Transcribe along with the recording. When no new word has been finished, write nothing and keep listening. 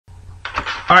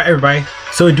Alright everybody,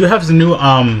 so we do have some new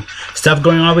stuff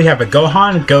going on. We have a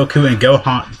Gohan, Goku, and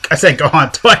Gohan. I said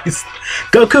Gohan twice.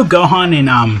 Goku, Gohan,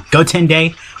 and Goten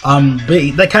Day.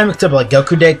 They kind of mixed up like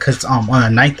Goku Day because on the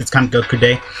 9th it's kind of Goku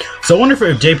Day. So I wonder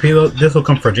if JP, this will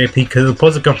come for JP because it's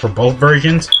supposed to come for both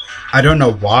versions. I don't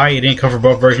know why it didn't come for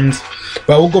both versions,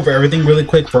 but we'll go over everything really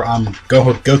quick for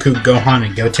Goku, Gohan,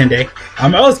 and Goten Day. I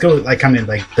always go like kind of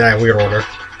like that weird order.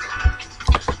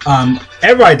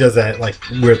 Everybody does that like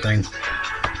weird thing.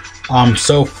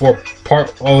 So for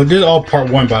this is all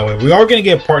part 1 by the way. We are gonna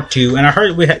get part 2, and I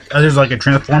heard there's like a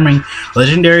transforming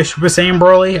legendary Super Saiyan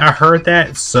Broly. I heard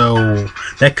that, so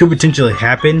that could potentially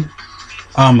happen.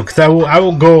 Because I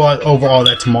will go over all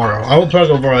that tomorrow. I will probably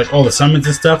go over like all the summons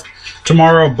and stuff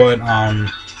tomorrow, but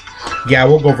yeah, I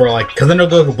will go over like because I know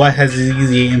Goku Black has his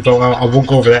EZA info. I will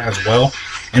go over that as well,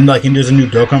 and like and there's a new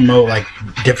Dokkan mode, like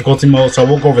difficulty mode, so I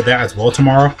will go over that as well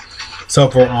tomorrow. So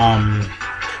for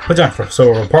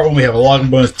so part 1 we have a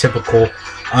login bonus, typical.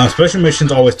 Special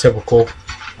missions always typical.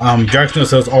 Directional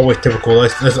sales always typical.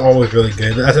 That's always really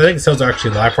good. I think the sales are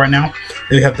actually live right now.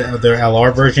 Then we have their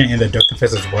LR version and the Dokkan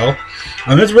Fest as well.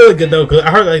 It's really good though because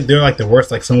I heard like they're like the worst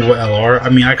like some of LR. I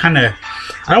mean I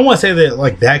don't want to say that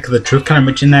like that because the truth kind of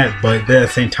mentioned that, but at the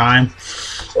same time,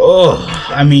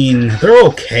 I mean they're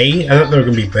okay. I thought they were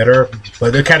gonna be better,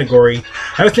 but their category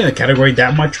I haven't seen the category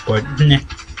that much, but nah.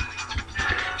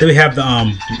 Then we have the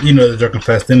the Dokkan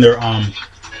Fest. Then their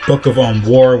Book of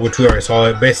War, which we already saw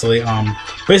it. Basically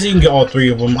you can get all 3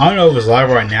 of them. I don't know if it's live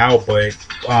right now, but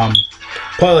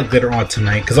probably like later on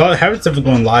tonight because I haven't stuff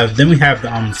going live. Then we have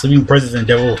the Sleeping Princess and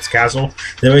Devil's Castle.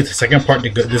 Then we have the second part to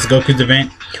this Goku's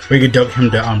event where you can dunk him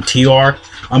to TR.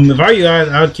 If I were you guys,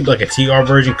 I would keep like a TR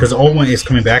version because the old one is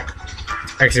coming back.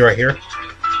 Actually, right here.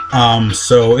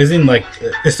 So it's in like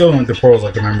it's still in like, the portals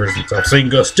like the members and stuff. So you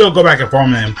can still go back and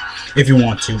farm them if you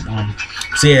want to.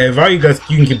 So yeah, if all you guys,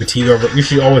 you can keep a TR. You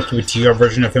should always keep a TR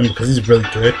version of him because he's really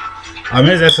good.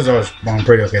 His SSR is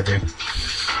pretty okay too.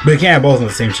 But you can't have both on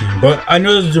the same team. But I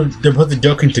know they're put the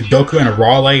Dokkan to Goku and a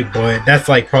Raleigh, but that's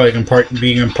like probably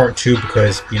being in part 2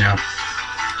 because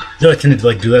they tend to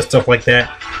like do that stuff like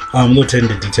that. A little too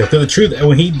into detail. So the truth,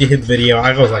 when he did his video,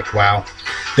 I was like, wow.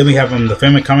 Then we have the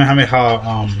family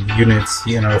Kamehameha units,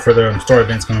 for their story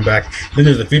events coming back. Then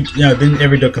there's then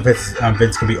every Dokkan Fest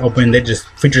events can be open. They just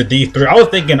featured these 3. I was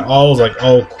thinking, I was like,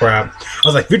 oh crap. I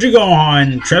was like, Future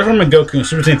Gohan, Transforming Goku, and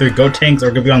Super Saiyan 3 Gotenks are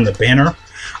gonna be on the banner.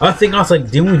 I was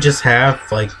like, didn't we just have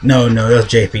like no,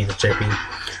 that's JP, that's JP.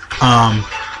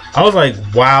 I was like,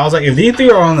 wow. I was like, if these 3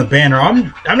 are on the banner,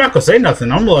 I'm not gonna say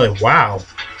nothing. I'm like, wow.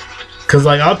 Because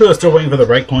like a lot of people are still waiting for the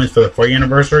right coins for the 4th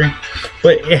anniversary,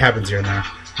 but it happens here and there.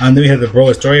 Then we have the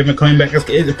Broly story event coming back.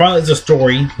 Finally, it's a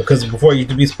story because before it used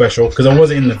to be special because I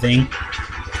wasn't in the thing.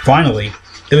 Finally,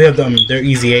 then we have their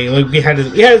EZA. Like we had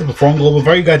this before on Global.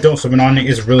 If you guys don't summon on it,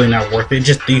 it's really not worth it.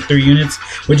 Just these 3 units,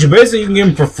 which basically you can get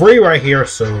them for free right here.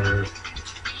 So,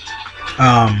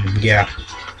 yeah.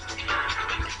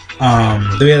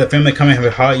 Then we have the family coming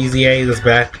with hot EZA that's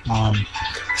back.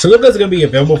 So look, it's gonna be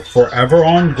available forever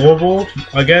on Global,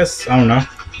 I guess. I don't know,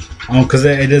 because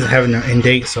it doesn't have an end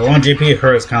date. So on JP,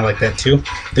 her it's kind of like that too.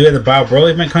 Then we have the Bio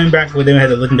Broly event coming back. Then we had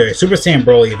the legendary Super Saiyan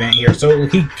Broly event here. So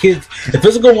the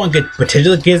physical one could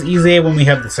potentially get EZA when we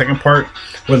have the second part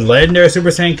where the legendary Super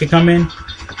Saiyan could come in.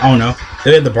 I don't know.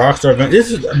 Then we have the Brockstar event. This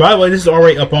is, by the way, this is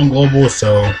already up on Global,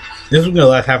 so this is gonna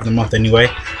last half of the month anyway.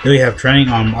 Then we have training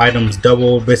items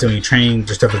doubled. Basically, when you train,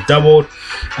 your stuff is doubled.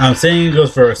 Saying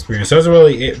goes for experience. So that's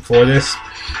really it for this.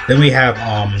 Then we have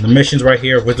the missions right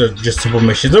here, which are just simple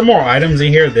missions. There are more items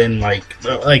in here than like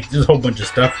there's a whole bunch of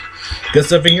stuff. Good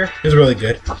stuff in here. It's really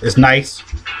good. It's nice.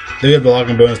 Then we have the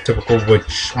login bonus typical,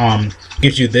 which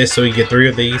gives you this, so you get 3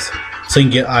 of these. So you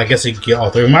can get, I guess you can get all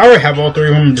 3 of them. I already have all 3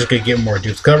 of them. I'm just gonna get more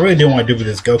dupes because I really do want to dupe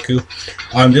this Goku.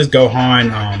 This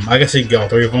Gohan. I guess you can get all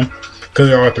 3 of them because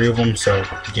there are 3 of them. So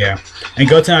yeah. And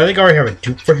Goten, I think I already have a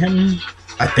dupe for him.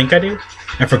 I think I do.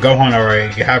 And for Gohan, I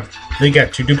already have. They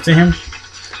got 2 dupes in him.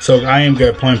 So I am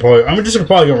good playing probably. I'm just gonna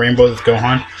probably go rainbow this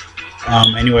Gohan.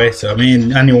 Anyway, so I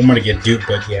mean, I need one more to get duped,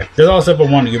 but yeah. There's also stuff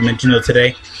I wanted to mention though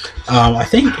today. I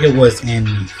think it was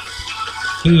in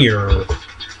here.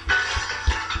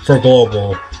 For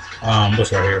Global,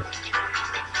 what's right here?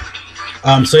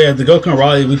 So yeah, the Goku and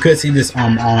Raleigh, we could see this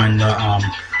on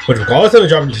the which we call it. They're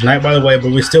dropping tonight, by the way,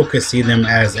 but we still could see them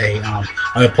as a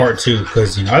part 2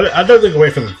 because I thought they could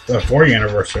wait for the 4th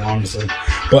anniversary, honestly.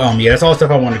 But yeah, that's all the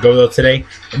stuff I want to go though today.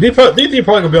 These probably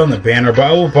gonna be on the banner, but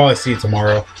I will probably see it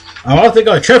tomorrow. I think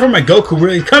I'll try for my Goku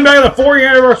really come back on the 4th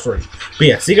anniversary. But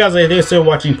yeah, see you guys later. They're still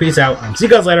watching. Peace out. See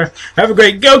you guys later. Have a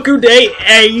great Goku day.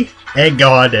 Hey,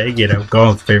 Gohan day.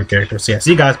 Gohan's favorite character. So yeah,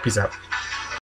 see you guys. Peace out.